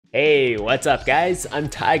Hey, what's up guys? I'm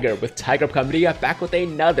Tiger with Tiger Company back with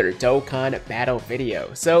another Dokkan battle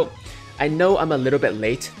video. So, I know I'm a little bit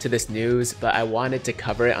late to this news, but I wanted to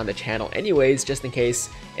cover it on the channel anyways, just in case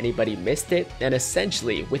anybody missed it. And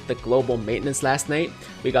essentially, with the global maintenance last night,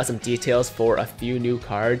 we got some details for a few new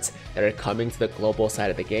cards that are coming to the global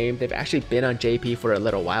side of the game. They've actually been on JP for a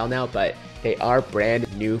little while now, but they are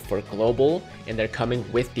brand new for global, and they're coming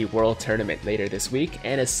with the World Tournament later this week.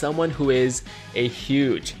 And as someone who is a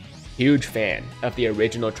huge fan of the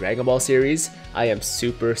original Dragon Ball series, I am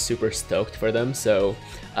super stoked for them. So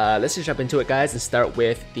let's just jump into it guys and start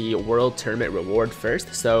with the World Tournament reward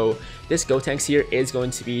first. So this Gotenks here is going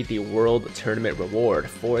to be the World Tournament reward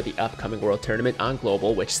for the upcoming World Tournament on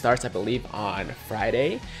global, which starts I believe on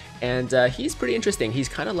Friday. And he's pretty interesting. He's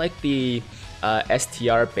kind of like the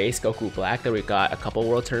STR base Goku Black that we got a couple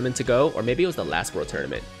World Tournaments ago, or maybe it was the last World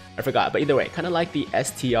Tournament. I forgot, but either way, kind of like the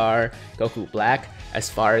STR Goku Black as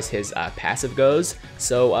far as his passive goes.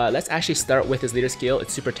 So let's actually start with his leader skill.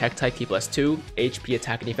 It's Super Tech Type T+2, HP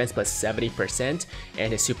attack and defense plus 70%,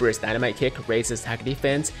 and his super is Dynamite Kick, raises attack and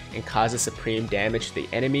defense, and causes supreme damage to the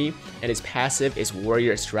enemy. And his passive is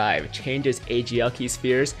Warrior's Drive, changes AGL key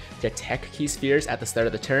spheres to Tech key spheres at the start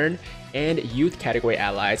of the turn, and Youth category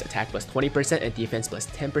allies attack plus 20% and defense plus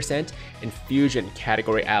 10%, and Fusion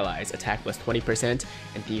category allies attack plus 20%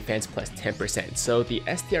 and defense plus 10%. So the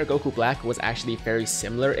STR Goku Black was actually very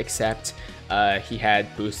similar, except he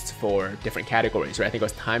had boosts for different categories, right? I think it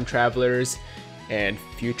was Time Travelers and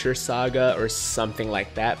Future Saga or something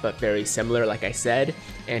like that, but very similar like I said.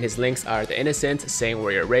 And his links are the Innocent, Saiyan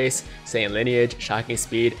Warrior Race, Saiyan Lineage, Shocking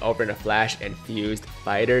Speed, Over in a Flash, and Fused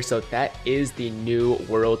Fighter. So that is the new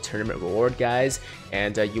World Tournament reward guys,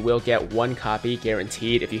 and you will get one copy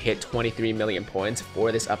guaranteed if you hit 23 million points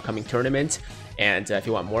for this upcoming tournament. And if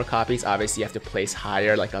you want more copies, obviously you have to place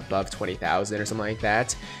higher, like above 20,000 or something like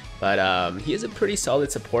that. But he is a pretty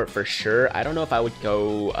solid support for sure. I don't know if I would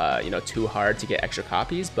go too hard to get extra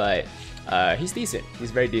copies, but he's decent.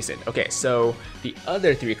 He's very decent. Okay, so the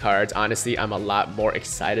other three cards, honestly, I'm a lot more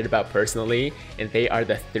excited about personally, and they are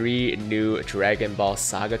the three new Dragon Ball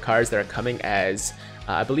Saga cards that are coming as,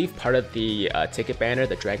 I believe, part of the ticket banner,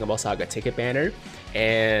 the Dragon Ball Saga ticket banner.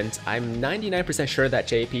 And I'm 99% sure that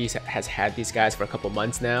JP has had these guys for a couple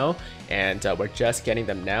months now, and we're just getting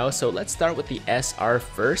them now. So let's start with the SR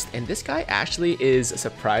first, and this guy actually is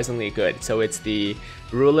surprisingly good. So it's the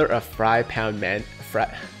Ruler of Fry Pan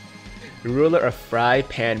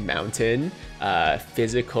Mountain,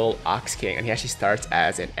 Physical Ox King, and he actually starts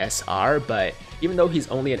as an SR, but even though he's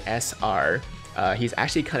only an SR, he's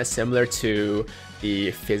actually kind of similar to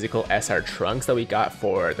the physical SR Trunks that we got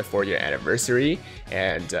for the 4-year anniversary,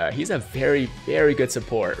 and he's a very good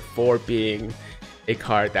support for being a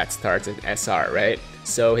card that starts as SR, right?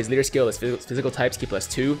 So his leader skill is physical types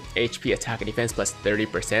Ki+2, HP attack and defense plus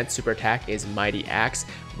 30%, super attack is Mighty Axe,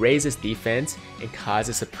 raises defense and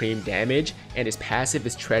causes supreme damage, and his passive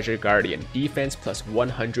is Treasure Guardian, defense plus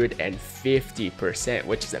 150%,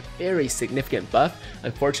 which is a very significant buff.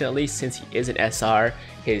 Unfortunately, since he is an SR,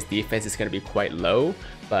 his defense is going to be quite low,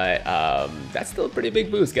 but that's still a pretty big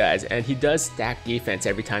boost guys, and he does stack defense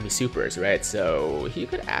every time he supers, right? So he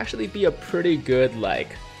could actually be a pretty good,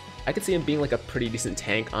 like, I could see him being like a pretty decent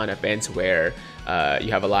tank on events where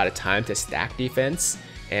you have a lot of time to stack defense.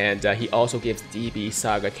 And he also gives DB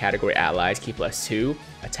Saga category allies Ki+2,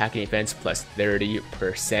 attack and defense plus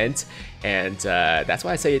 30%. And that's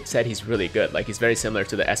why I said he's really good. Like, he's very similar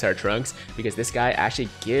to the SR Trunks, because this guy actually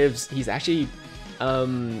gives, he's actually,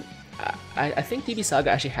 I think DB Saga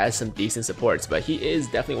actually has some decent supports, but he is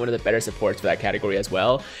definitely one of the better supports for that category as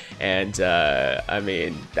well. And I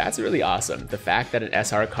mean, that's really awesome. The fact that an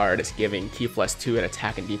SR card is giving Ki+2 and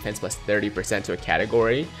attack and defense plus 30% to a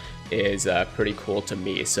category is pretty cool to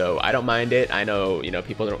me. So I don't mind it. I know,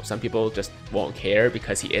 some people just won't care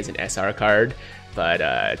because he is an SR card.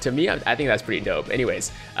 But to me, I think that's pretty dope.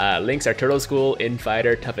 Anyways, links are Turtle School,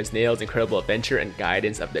 Infighter, Tough as Nails, Incredible Adventure, and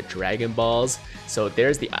Guidance of the Dragon Balls. So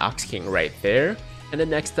there's the Ox King right there. And then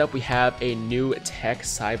next up, we have a new Tech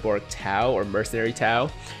Cyborg Tau, or Mercenary Tau.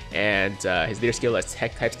 And his leader skill is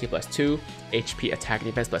Tech types Ki+2, HP attack and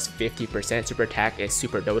defense plus 50%, super attack is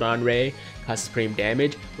Super Dodon Ray, causes supreme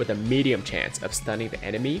damage with a medium chance of stunning the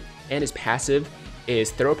enemy. And his passive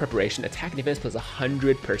is Thorough Preparation, attack and defense plus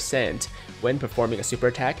 100% when performing a super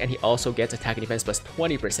attack, and he also gets attack and defense plus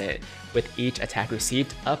 20% with each attack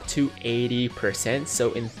received up to 80%.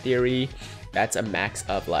 So in theory, that's a max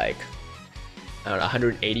of like, I don't know,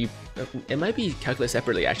 180. It might be calculated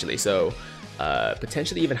separately actually, so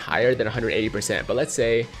potentially even higher than 180%. But let's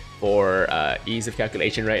say for ease of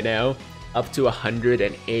calculation right now, up to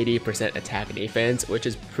 180% attack and defense, which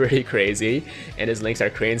is pretty crazy. And his links are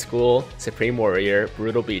Crane School, Supreme Warrior,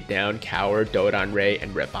 Brutal Beatdown, Coward, Dodon Ray,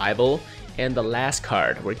 and Revival. And the last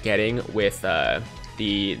card we're getting with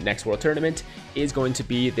the next World Tournament is going to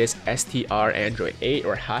be this STR Android 8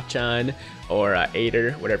 or Hachan or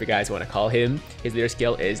Aider, whatever you guys want to call him. His leader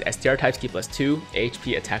skill is STR type ski +2,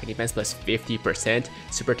 HP attack and defense +50%,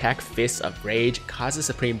 super attack Fists of Rage, causes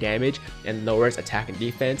supreme damage and lowers attack and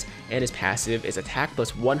defense, and his passive is attack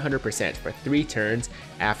 +100% for 3 turns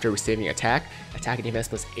after receiving attack and defense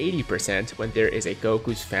 +80% when there is a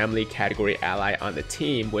Goku's family category ally on the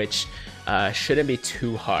team, which shouldn't be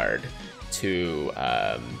too hard to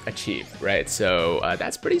achieve, right? So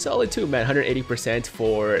that's pretty solid too, man. 180%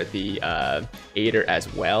 for the Aider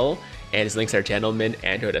as well. And his links are Gentleman,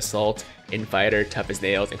 Android Assault, Infighter, Tough as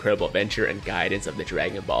Nails, Incredible Adventure, and Guidance of the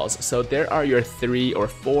Dragon Balls. So there are your 3 or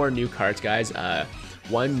 4 new cards, guys.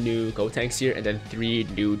 1 new Gotenks here, and then 3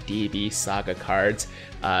 new DB Saga cards.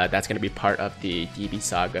 That's going to be part of the DB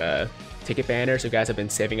Saga ticket banner. So guys have been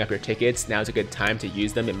saving up your tickets. Now's a good time to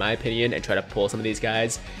use them, in my opinion, and try to pull some of these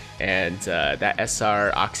guys. And that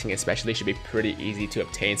SR Oxing especially should be pretty easy to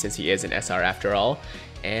obtain since he is an SR after all.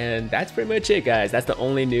 And that's pretty much it, guys. That's the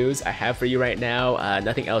only news I have for you right now.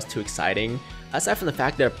 Nothing else too exciting, aside from the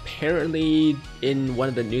fact that apparently in one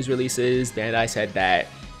of the news releases, Bandai said that,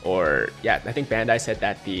 I think Bandai said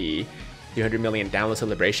that the 300 million download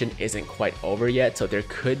celebration isn't quite over yet, so there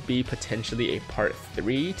could be potentially a part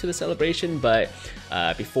 3 to the celebration. But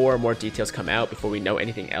before more details come out, before we know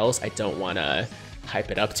anything else, I don't want to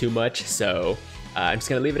hype it up too much. So I'm just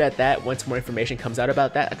gonna leave it at that. Once more information comes out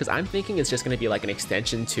about that, because I'm thinking it's just gonna be like an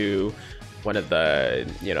extension to one of the,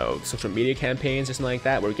 you know, social media campaigns or something like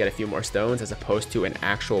that, where we get a few more stones as opposed to an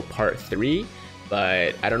actual part 3.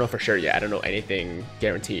 But I don't know for sure yet. I don't know anything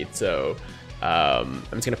guaranteed. So I'm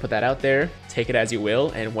just gonna put that out there, take it as you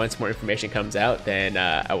will, and once more information comes out, then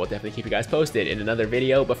I will definitely keep you guys posted in another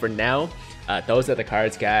video. But for now, those are the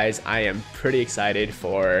cards, guys. I am pretty excited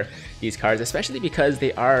for these cards, especially because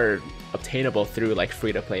they are obtainable through like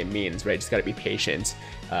free-to-play means, right? Just gotta be patient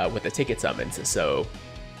with the ticket summons. So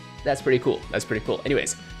that's pretty cool. That's pretty cool.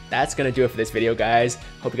 Anyways, that's gonna do it for this video, guys.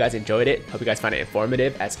 Hope you guys enjoyed it. Hope you guys found it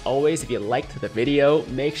informative. As always, if you liked the video,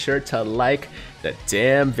 make sure to like the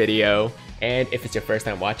damn video. And if it's your first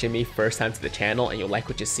time watching me, first time to the channel, and you like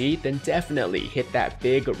what you see, then definitely hit that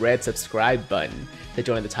big red subscribe button to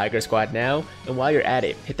join the Tiger Squad now. And while you're at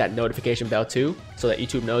it, hit that notification bell too, so that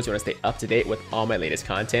YouTube knows you want to stay up to date with all my latest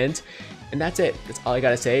content. And that's it. That's all I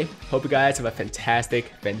gotta say. Hope you guys have a fantastic,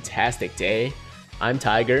 fantastic day. I'm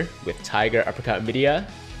Tiger with Tiger Uppercut Media,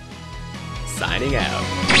 signing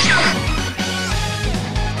out.